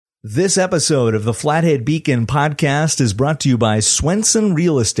This episode of the Flathead Beacon podcast is brought to you by Swenson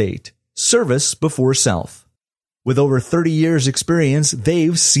Real Estate, service before self. With over 30 years experience,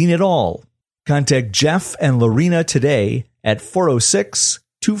 they've seen it all. Contact Jeff and Lorena today at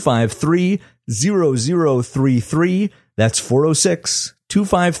 406-253-0033. That's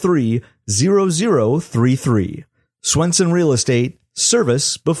 406-253-0033. Swenson Real Estate,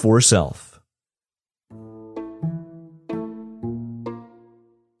 service before self.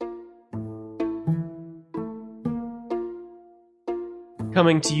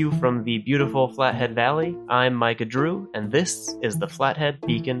 Coming to you from the beautiful Flathead Valley, I'm Micah Drew, and this is the Flathead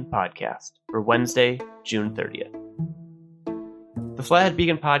Beacon Podcast for Wednesday, June 30th. The Flathead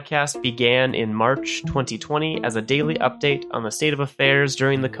Beacon Podcast began in March 2020 as a daily update on the state of affairs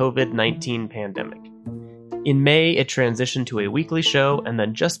during the COVID-19 pandemic. In May, it transitioned to a weekly show, and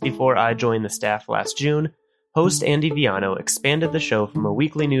then just before I joined the staff last June, host Andy Viano expanded the show from a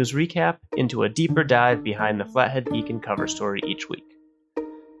weekly news recap into a deeper dive behind the Flathead Beacon cover story each week.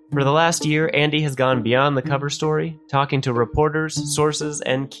 For the last year, Andy has gone beyond the cover story, talking to reporters, sources,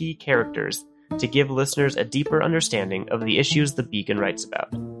 and key characters to give listeners a deeper understanding of the issues the Beacon writes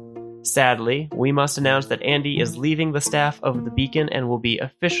about. Sadly, we must announce that Andy is leaving the staff of the Beacon and will be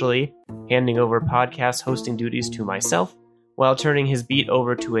officially handing over podcast hosting duties to myself, while turning his beat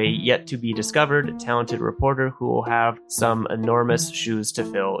over to a yet-to-be-discovered, talented reporter who will have some enormous shoes to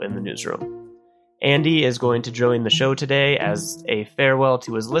fill in the newsroom. Andy is going to join the show today as a farewell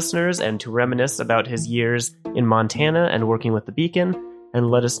to his listeners and to reminisce about his years in Montana and working with the Beacon,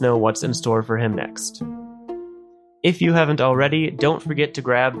 and let us know what's in store for him next. If you haven't already, don't forget to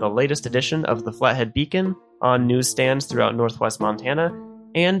grab the latest edition of the Flathead Beacon on newsstands throughout northwest Montana,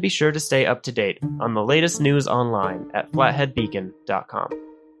 and be sure to stay up to date on the latest news online at flatheadbeacon.com.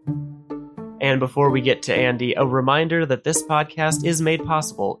 And before we get to Andy, a reminder that this podcast is made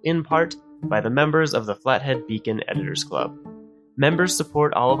possible, in part, by the members of the Flathead Beacon Editors Club. Members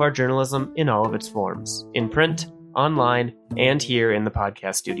support all of our journalism in all of its forms, in print, online, and here in the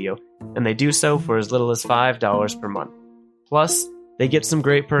podcast studio, and they do so for as little as $5 per month. Plus, they get some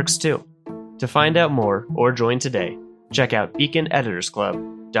great perks too. To find out more or join today, check out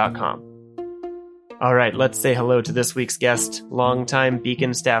beaconeditorsclub.com. All right, let's say hello to this week's guest, longtime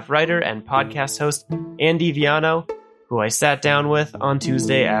Beacon staff writer and podcast host Andy Viano, who I sat down with on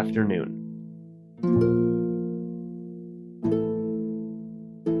Tuesday afternoon.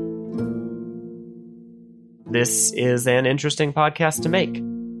 This is an interesting podcast to make.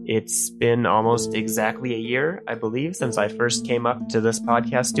 It's been almost exactly a year, I believe, since I first came up to this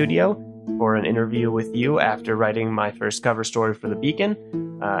podcast studio for an interview with you after writing my first cover story for the Beacon,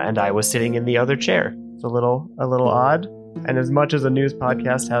 and I was sitting in the other chair. It's a little odd, and as much as a news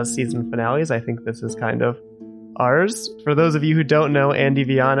podcast has season finales, I think this is kind of ours. For those of you who don't know, Andy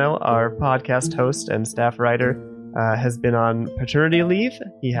Viano, our podcast host and staff writer, has been on paternity leave.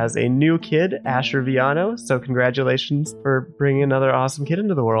 He has a new kid, Asher Viano, so congratulations for bringing another awesome kid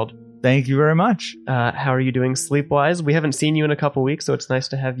into the world. Thank you very much. How are you doing sleep-wise? We haven't seen you in a couple weeks, so it's nice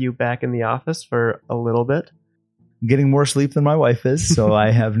to have you back in the office for a little bit. Getting more sleep than my wife is, so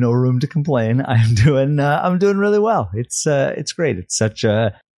I have no room to complain. I'm doing really well. It's great. It's such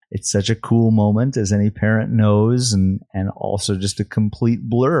a cool moment, as any parent knows, and also just a complete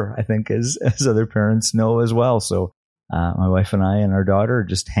blur, I think, as other parents know as well. So my wife and I and our daughter are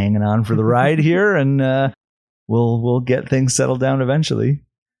just hanging on for the ride here, and we'll get things settled down eventually.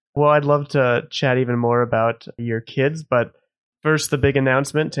 Well, I'd love to chat even more about your kids, but first, the big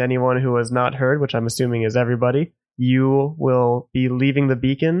announcement to anyone who has not heard, which I'm assuming is everybody. You will be leaving the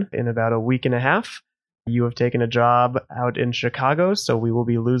Beacon in about a week and a half. You have taken a job out in Chicago, so we will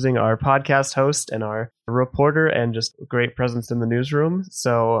be losing our podcast host and our reporter and just great presence in the newsroom.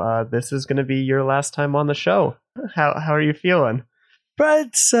 So this is going to be your last time on the show. How are you feeling?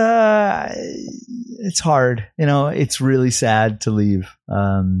 But it's hard. You know, it's really sad to leave.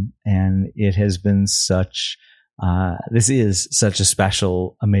 And it has been this is such a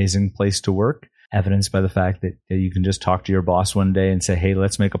special, amazing place to work. Evidenced by the fact that you can just talk to your boss one day and say, hey,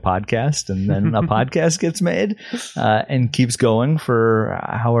 let's make a podcast. And then a podcast gets made and keeps going for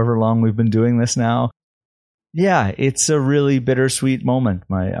however long we've been doing this now. Yeah, it's a really bittersweet moment.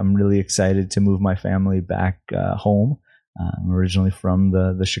 I'm really excited to move my family back home. I'm originally from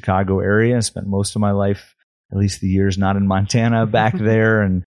the Chicago area. I spent most of my life, at least the years not in Montana, back there.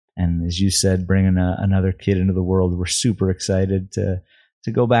 And as you said, bringing another kid into the world, we're super excited to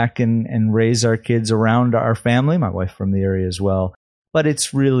go back and raise our kids around our family, my wife from the area as well. But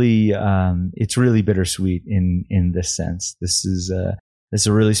it's really bittersweet in this sense. This is a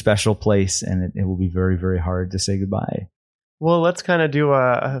really special place, and it will be very, very hard to say goodbye. Well, let's kind of do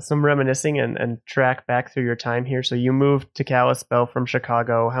some reminiscing and track back through your time here. So you moved to Kalispell from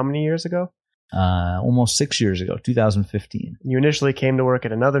Chicago how many years ago? Almost 6 years ago, 2015. You initially came to work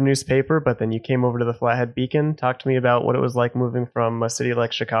at another newspaper, but then you came over to the Flathead Beacon. Talk to me about what it was like moving from a city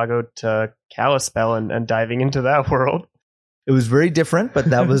like Chicago to Kalispell and diving into that world. It was very different,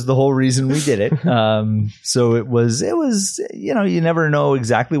 but that was the whole reason we did it. So it was, you never know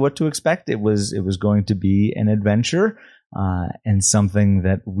exactly what to expect. It was going to be an adventure, and something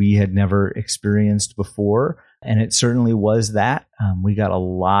that we had never experienced before. And it certainly was that. We got a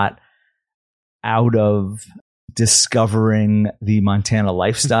lot out of discovering the Montana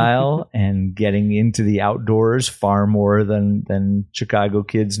lifestyle and getting into the outdoors far more than Chicago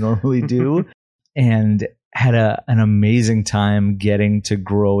kids normally do. And had an amazing time getting to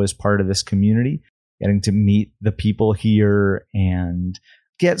grow as part of this community, getting to meet the people here and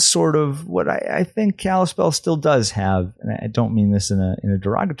get sort of what I think Kalispell still does have. And I don't mean this in a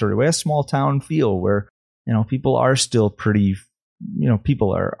derogatory way, a small town feel where, people are still pretty,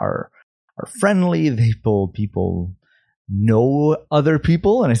 people are friendly. People know other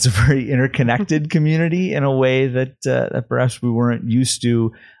people, and it's a very interconnected community in a way that perhaps we weren't used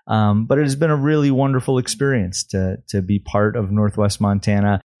to. But it has been a really wonderful experience to be part of Northwest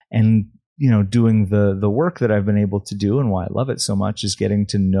Montana, and doing the work that I've been able to do, and why I love it so much is getting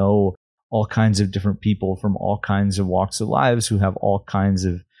to know all kinds of different people from all kinds of walks of lives who have all kinds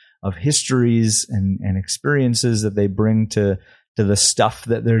of histories and experiences that they bring to the stuff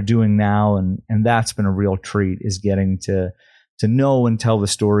that they're doing now. And that's been a real treat, is getting to know and tell the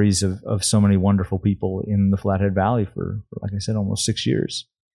stories of so many wonderful people in the Flathead Valley for, like I said, almost 6 years.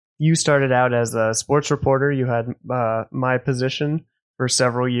 You started out as a sports reporter. You had my position for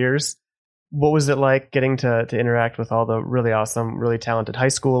several years. What was it like getting to interact with all the really awesome, really talented high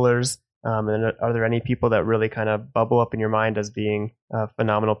schoolers? And are there any people that really kind of bubble up in your mind as being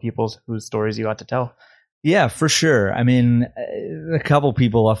phenomenal people whose stories you got to tell? Yeah, for sure. I mean, a couple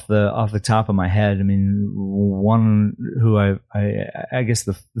people off the top of my head. I mean, one who I guess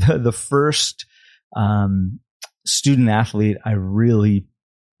the first student athlete I really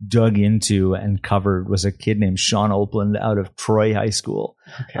dug into and covered was a kid named Sean Opeland out of Troy High School.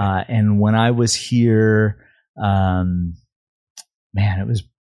 Okay. And when I was here, it was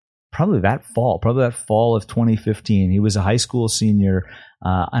probably that fall of 2015. He was a high school senior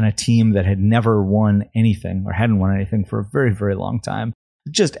on a team that had never won anything, or hadn't won anything for a very, very long time.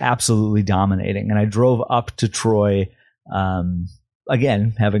 Just absolutely dominating. And I drove up to Troy,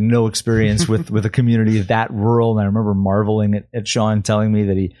 again, having no experience with a community that rural. And I remember marveling at Sean telling me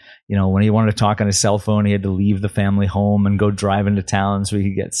that he, when he wanted to talk on his cell phone, he had to leave the family home and go drive into town so he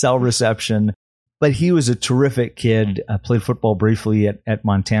could get cell reception. But he was a terrific kid. Played football briefly at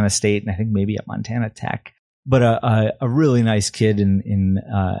Montana State, and I think maybe at Montana Tech. But a really nice kid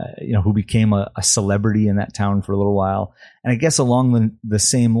who became a celebrity in that town for a little while. And I guess along the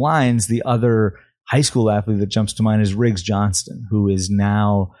same lines, the other high school athlete that jumps to mind is Riggs Johnston, who is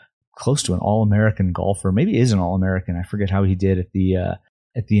now close to an All-American golfer. Maybe is an All-American. I forget how he did at the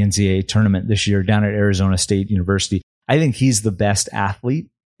NCAA tournament this year down at Arizona State University. I think he's the best athlete,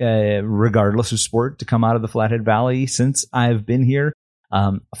 regardless of sport, to come out of the Flathead Valley since I've been here.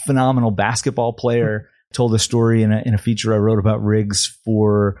 A phenomenal basketball player. Told a story in a feature I wrote about Riggs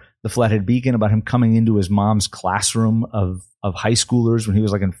for the Flathead Beacon about him coming into his mom's classroom of high schoolers when he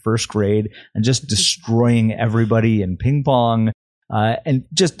was like in first grade and just destroying everybody in ping pong. And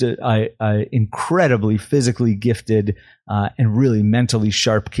just a incredibly physically gifted and really mentally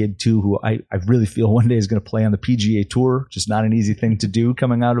sharp kid too, who I really feel one day is going to play on the PGA Tour. Just not an easy thing to do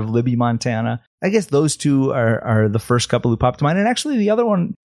coming out of Libby, Montana. I guess those two are the first couple who popped to mind. And actually the other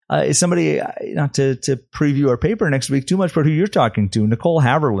one is somebody, not to preview our paper next week too much, but who you're talking to, Nicole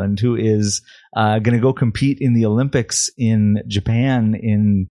Haverland, who is going to go compete in the Olympics in Japan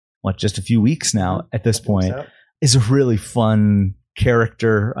in just a few weeks now at this point, is a really fun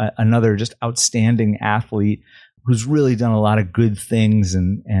character, another just outstanding athlete who's really done a lot of good things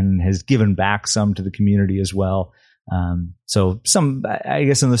and has given back some to the community as well. So some, I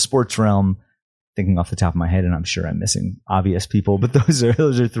guess in the sports realm, thinking off the top of my head, and I'm sure I'm missing obvious people, but those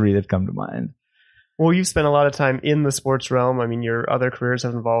are three that come to mind. Well, you've spent a lot of time in the sports realm. I mean, your other careers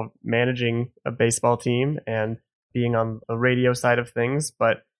have involved managing a baseball team and being on the radio side of things,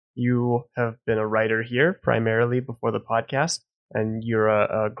 but you have been a writer here primarily before the podcast, and you're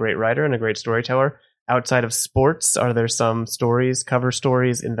a great writer and a great storyteller. Outside of sports, are there some stories, cover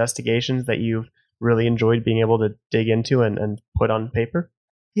stories, investigations that you've really enjoyed being able to dig into and put on paper?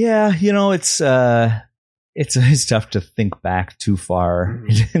 Yeah, it's it's tough to think back too far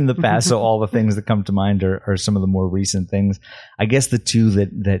in the past. So all the things that come to mind are some of the more recent things. I guess the two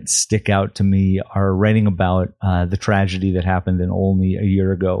that stick out to me are writing about the tragedy that happened in Olney a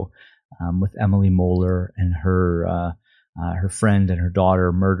year ago with Emily Moeller and her friend and her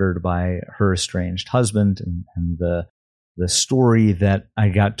daughter murdered by her estranged husband, and the story that I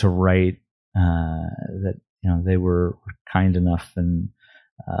got to write that they were kind enough and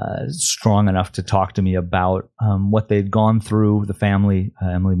strong enough to talk to me about what they'd gone through, the family,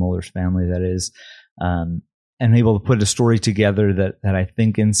 Emily Moeller's family, that is, and able to put a story together that I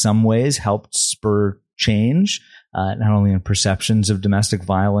think in some ways helped spur change, not only in perceptions of domestic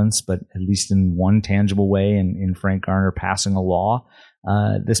violence, but at least in one tangible way in Frank Garner passing a law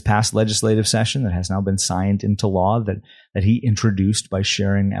this past legislative session that has now been signed into law that he introduced by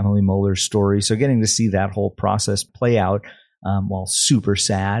sharing Emily Moeller's story. So getting to see that whole process play out, while super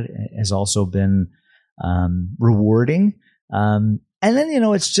sad, has also been rewarding. And then,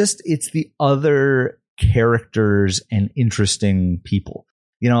 it's the other characters and interesting people.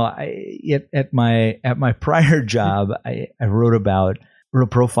 At my prior job, I wrote a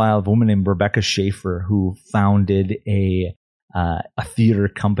profile of a woman named Rebecca Schaefer, who founded a theater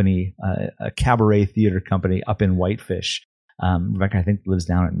company, a cabaret theater company up in Whitefish. Rebecca, I think, lives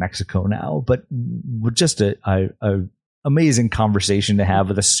down in Mexico now, but just a amazing conversation to have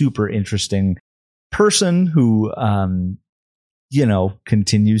with a super interesting person who,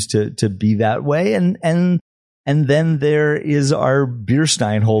 continues to be that way. And then there is our beer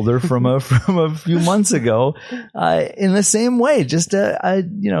stein holder from a few months ago, in the same way. Just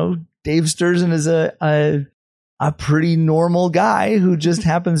Dave Sturgeon is a pretty normal guy who just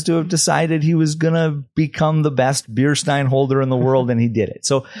happens to have decided he was going to become the best beer stein holder in the world, and he did it.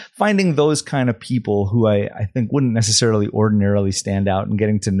 So finding those kind of people who I think wouldn't necessarily ordinarily stand out and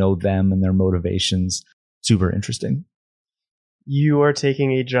getting to know them and their motivations, super interesting. You are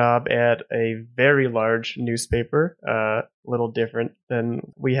taking a job at a very large newspaper, a little different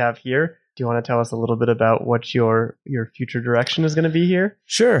than we have here. Do you want to tell us a little bit about what your future direction is going to be here?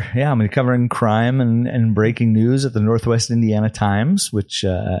 Sure. Yeah, I'm going to be covering crime and breaking news at the Northwest Indiana Times, which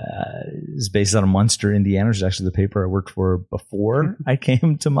is based out of Munster, Indiana, which is actually the paper I worked for before I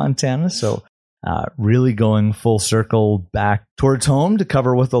came to Montana. So really going full circle back towards home to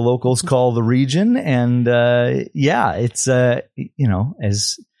cover what the locals call the region. And it's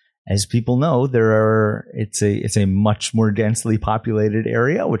as people know, it's a much more densely populated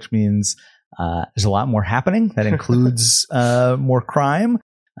area, which means there's a lot more happening. That includes more crime,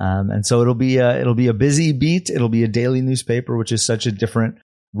 and so it'll be a busy beat. It'll be a daily newspaper, which is such a different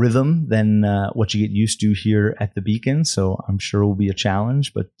rhythm than what you get used to here at the Beacon. So I'm sure it will be a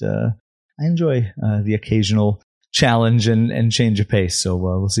challenge, but I enjoy the occasional challenge and change of pace. So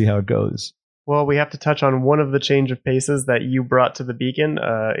we'll see how it goes. Well, we have to touch on one of the change of paces that you brought to the Beacon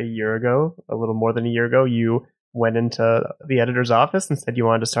a year ago, a little more than a year ago. You went into the editor's office and said you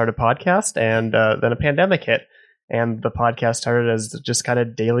wanted to start a podcast, and then a pandemic hit. And the podcast started as just kind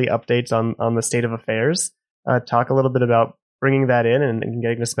of daily updates on the state of affairs. Talk a little bit about bringing that in and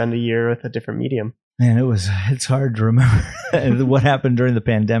getting to spend a year with a different medium. Man, it's hard to remember what happened during the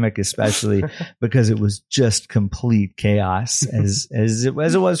pandemic, especially because it was just complete chaos as it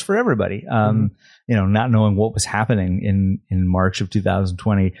was for everybody. Not knowing what was happening in March of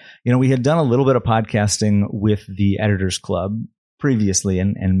 2020. We had done a little bit of podcasting with the Editors Club previously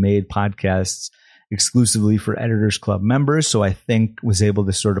and made podcasts exclusively for Editors Club members. So I think was able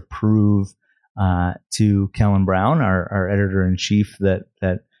to sort of prove to Kellen Brown, our editor in chief, that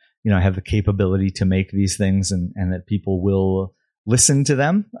I have the capability to make these things and that people will listen to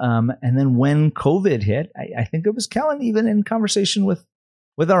them. And then when COVID hit, I think it was Kellen even in conversation with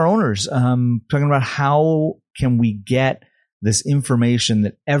our owners, talking about how can we get this information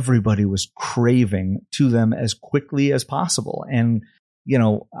that everybody was craving to them as quickly as possible. And,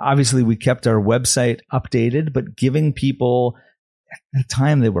 obviously we kept our website updated, but giving people, at the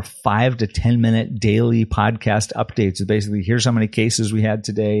time, they were 5 to 10 minute daily podcast updates. So basically, here's how many cases we had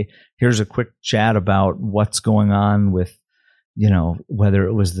today. Here's a quick chat about what's going on with, whether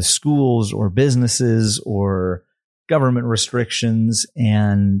it was the schools or businesses or government restrictions.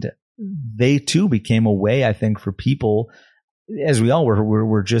 And they too became a way, I think, for people, as we all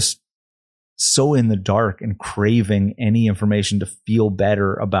were just so in the dark and craving any information to feel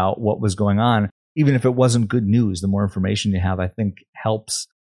better about what was going on. Even if it wasn't good news, the more information you have, I think, helps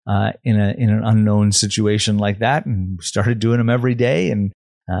in an unknown situation like that. And we started doing them every day. And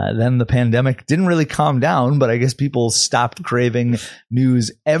Then the pandemic didn't really calm down, but I guess people stopped craving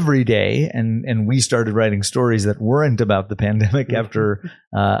news every day. And we started writing stories that weren't about the pandemic after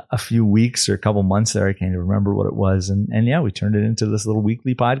a few weeks or a couple months there. I can't even remember what it was. And yeah, we turned it into this little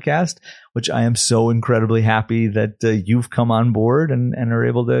weekly podcast, which I am so incredibly happy that you've come on board and are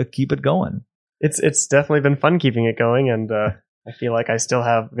able to keep it going. It's definitely been fun keeping it going. And I feel like I still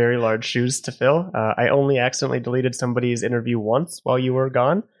have very large shoes to fill. I only accidentally deleted somebody's interview once while you were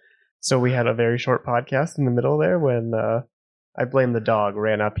gone. So we had a very short podcast in the middle there when I blame the dog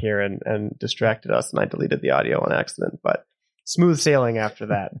ran up here and distracted us, and I deleted the audio on accident. But smooth sailing after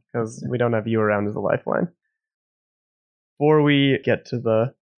that, because we don't have you around as a lifeline. Before we get to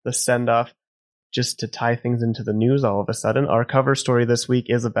the send-off, just to tie things into the news all of a sudden, our cover story this week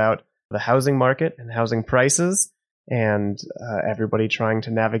is about the housing market and housing prices. And everybody trying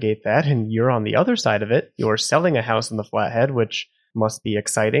to navigate that. And you're on the other side of it. You're selling a house in the Flathead, which must be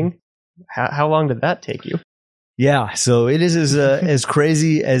exciting. How long did that take you? Yeah, so it is as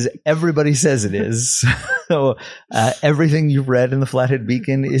crazy as everybody says it is. So everything you've read in the Flathead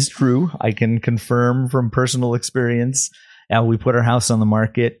Beacon is true. I can confirm from personal experience. We put our house on the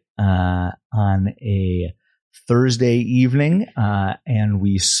market on a Thursday evening, and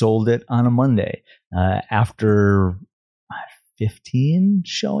we sold it on a Monday after 15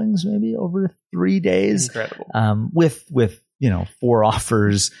 showings, maybe over 3 days. Incredible. With 4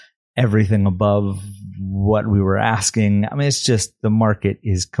 offers, everything above what we were asking. I mean, it's just the market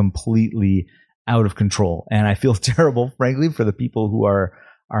is completely out of control, and I feel terrible, frankly, for the people who are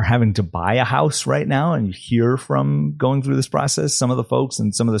having to buy a house right now. And you hear from going through this process, some of the folks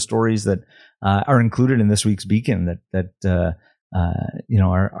and some of the stories that are included in this week's Beacon that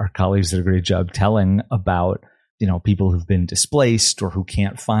our colleagues did a great job telling about, people who've been displaced or who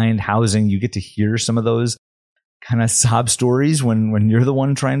can't find housing. You get to hear some of those kind of sob stories when you're the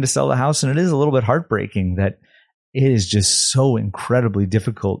one trying to sell the house. And it is a little bit heartbreaking that it is just so incredibly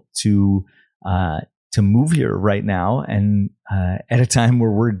difficult to move here right now, and at a time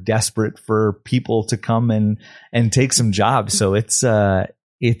where we're desperate for people to come and take some jobs. So it's a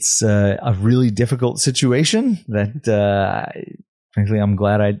really difficult situation that frankly I'm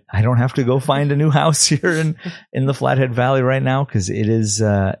glad I don't have to go find a new house here in the Flathead Valley right now, because it is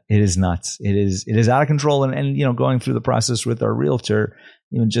nuts. It is out of control. And going through the process with our realtor,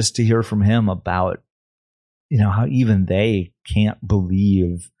 just to hear from him about how even they can't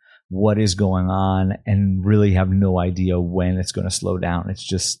believe what is going on and really have no idea when it's going to slow down. It's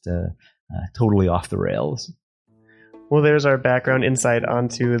just totally off the rails. Well, there's our background insight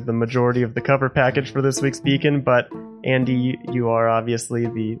onto the majority of the cover package for this week's Beacon. But Andy, you are obviously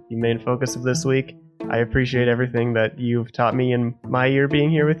the main focus of this week. I appreciate everything that you've taught me in my year being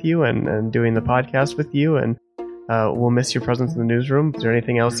here with you and doing the podcast with you. And we'll miss your presence in the newsroom. Is there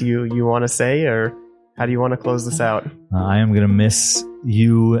anything else you want to say, or how do you want to close this out? I am going to miss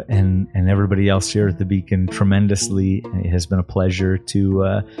you and everybody else here at the Beacon tremendously. It has been a pleasure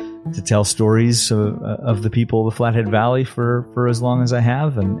to tell stories of the people of the Flathead Valley for as long as I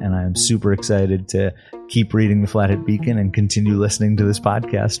have, and I am super excited to keep reading the Flathead Beacon and continue listening to this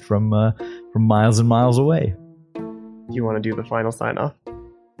podcast from miles and miles away. Do you want to do the final sign off?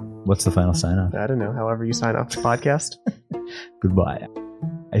 What's the final sign off? I don't know. However you sign off the podcast. Goodbye.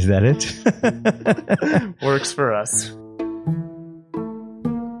 Is that it? Works for us.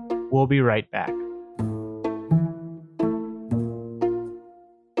 We'll be right back.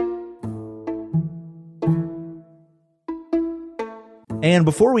 And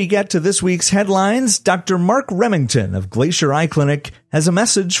before we get to this week's headlines, Dr. Mark Remington of Glacier Eye Clinic has a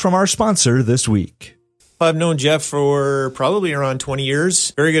message from our sponsor this week. I've known Jeff for probably around 20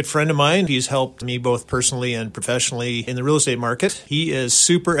 years. Very good friend of mine. He's helped me both personally and professionally in the real estate market. He is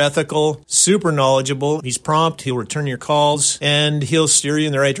super ethical, super knowledgeable. He's prompt. He'll return your calls, and he'll steer you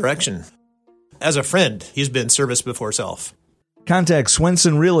in the right direction. As a friend, he's been service before self. Contact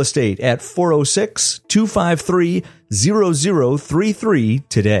Swenson Real Estate at 406-253-0033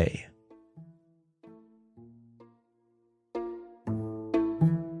 today.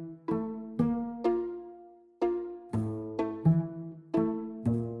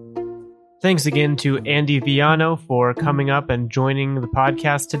 Thanks again to Andy Viano for coming up and joining the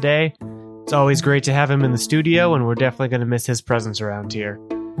podcast today. It's always great to have him in the studio, and we're definitely going to miss his presence around here.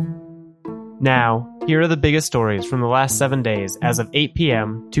 Now, here are the biggest stories from the last 7 days as of 8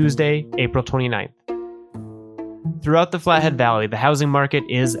 p.m., Tuesday, April 29th. Throughout the Flathead Valley, the housing market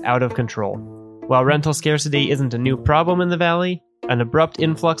is out of control. While rental scarcity isn't a new problem in the valley, an abrupt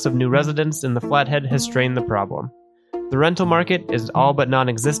influx of new residents in the Flathead has strained the problem. The rental market is all but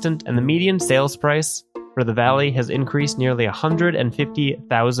non-existent, and the median sales price for the Valley has increased nearly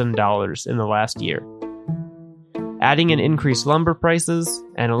 $150,000 in the last year. Adding in increased lumber prices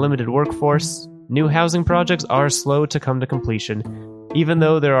and a limited workforce, new housing projects are slow to come to completion, even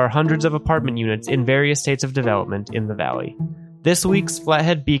though there are hundreds of apartment units in various states of development in the Valley. This week's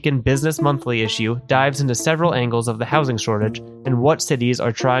Flathead Beacon Business Monthly issue dives into several angles of the housing shortage and what cities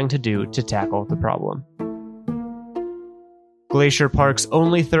are trying to do to tackle the problem. Glacier Park's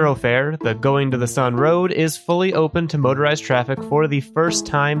only thoroughfare, the Going to the Sun Road, is fully open to motorized traffic for the first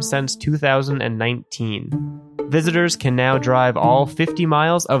time since 2019. Visitors can now drive all 50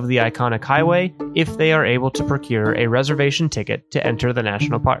 miles of the iconic highway if they are able to procure a reservation ticket to enter the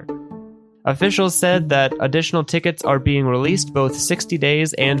national park. Officials said that additional tickets are being released both 60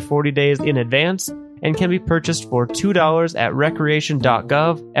 days and 40 days in advance and can be purchased for $2 at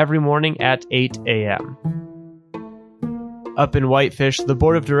recreation.gov every morning at 8 a.m. Up in Whitefish, the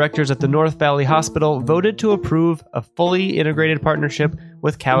board of directors at the North Valley Hospital voted to approve a fully integrated partnership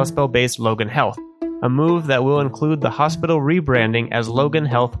with Kalispell-based Logan Health, a move that will include the hospital rebranding as Logan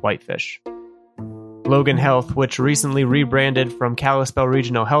Health Whitefish. Logan Health, which recently rebranded from Kalispell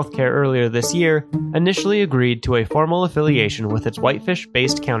Regional Healthcare earlier this year, initially agreed to a formal affiliation with its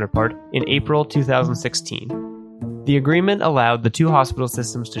Whitefish-based counterpart in April 2016. The agreement allowed the two hospital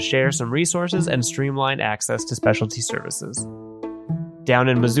systems to share some resources and streamline access to specialty services. Down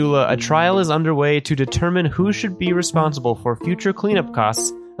in Missoula, a trial is underway to determine who should be responsible for future cleanup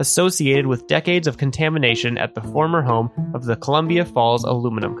costs associated with decades of contamination at the former home of the Columbia Falls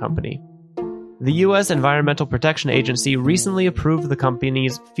Aluminum Company. The U.S. Environmental Protection Agency recently approved the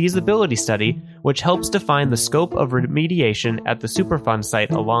company's feasibility study, which helps define the scope of remediation at the Superfund site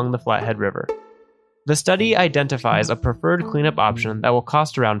along the Flathead River. The study identifies a preferred cleanup option that will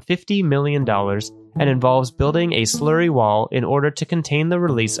cost around $50 million and involves building a slurry wall in order to contain the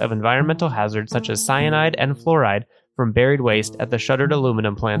release of environmental hazards such as cyanide and fluoride from buried waste at the shuttered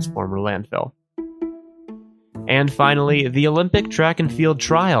aluminum plant's former landfill. And finally, the Olympic track and field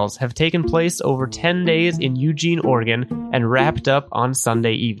trials have taken place over 10 days in Eugene, Oregon, and wrapped up on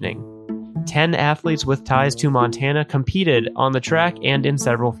Sunday evening. 10 athletes with ties to Montana competed on the track and in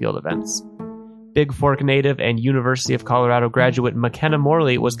several field events. Big Fork native and University of Colorado graduate McKenna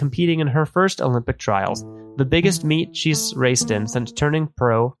Morley was competing in her first Olympic trials, the biggest meet she's raced in since turning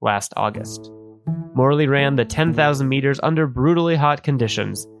pro last August. Morley ran the 10,000 meters under brutally hot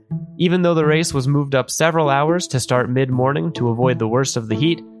conditions. Even though the race was moved up several hours to start mid-morning to avoid the worst of the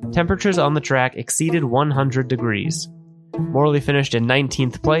heat, temperatures on the track exceeded 100 degrees. Morley finished in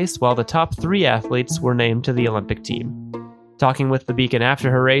 19th place, while the top 3 athletes were named to the Olympic team. Talking with the Beacon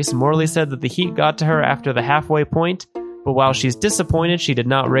after her race, Morley said that the heat got to her after the halfway point, but while she's disappointed she did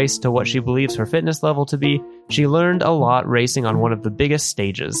not race to what she believes her fitness level to be, she learned a lot racing on one of the biggest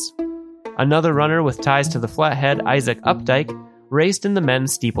stages. Another runner with ties to the Flathead, Isaac Updike, raced in the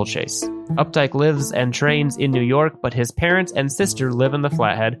men's steeplechase. Updike lives and trains in New York, but his parents and sister live in the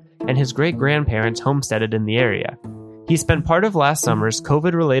Flathead, and his great-grandparents homesteaded in the area. He spent part of last summer's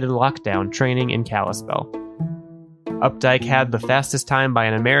COVID-related lockdown training in Kalispell. Updike had the fastest time by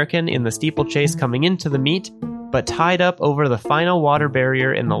an American in the steeplechase coming into the meet, but tied up over the final water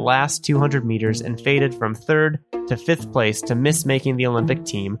barrier in the last 200 meters and faded from 3rd to 5th place to miss making the Olympic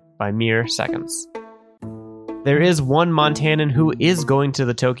team by mere seconds. There is one Montanan who is going to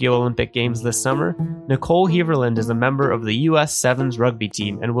the Tokyo Olympic Games this summer. Nicole Heverland is a member of the U.S. Sevens rugby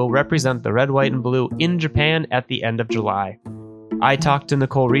team and will represent the red, white, and blue in Japan at the end of July. I talked to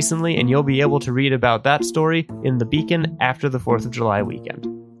Nicole recently, and you'll be able to read about that story in the Beacon after the 4th of July weekend.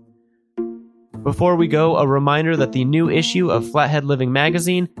 Before we go, a reminder that the new issue of Flathead Living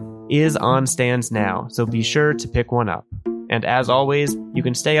magazine is on stands now, so be sure to pick one up. And as always, you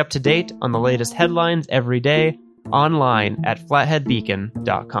can stay up to date on the latest headlines every day online at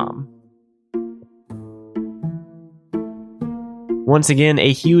flatheadbeacon.com. Once again,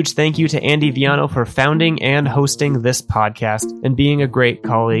 a huge thank you to Andy Viano for founding and hosting this podcast and being a great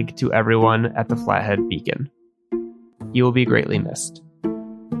colleague to everyone at the Flathead Beacon. You will be greatly missed.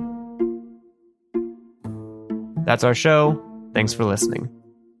 That's our show. Thanks for listening.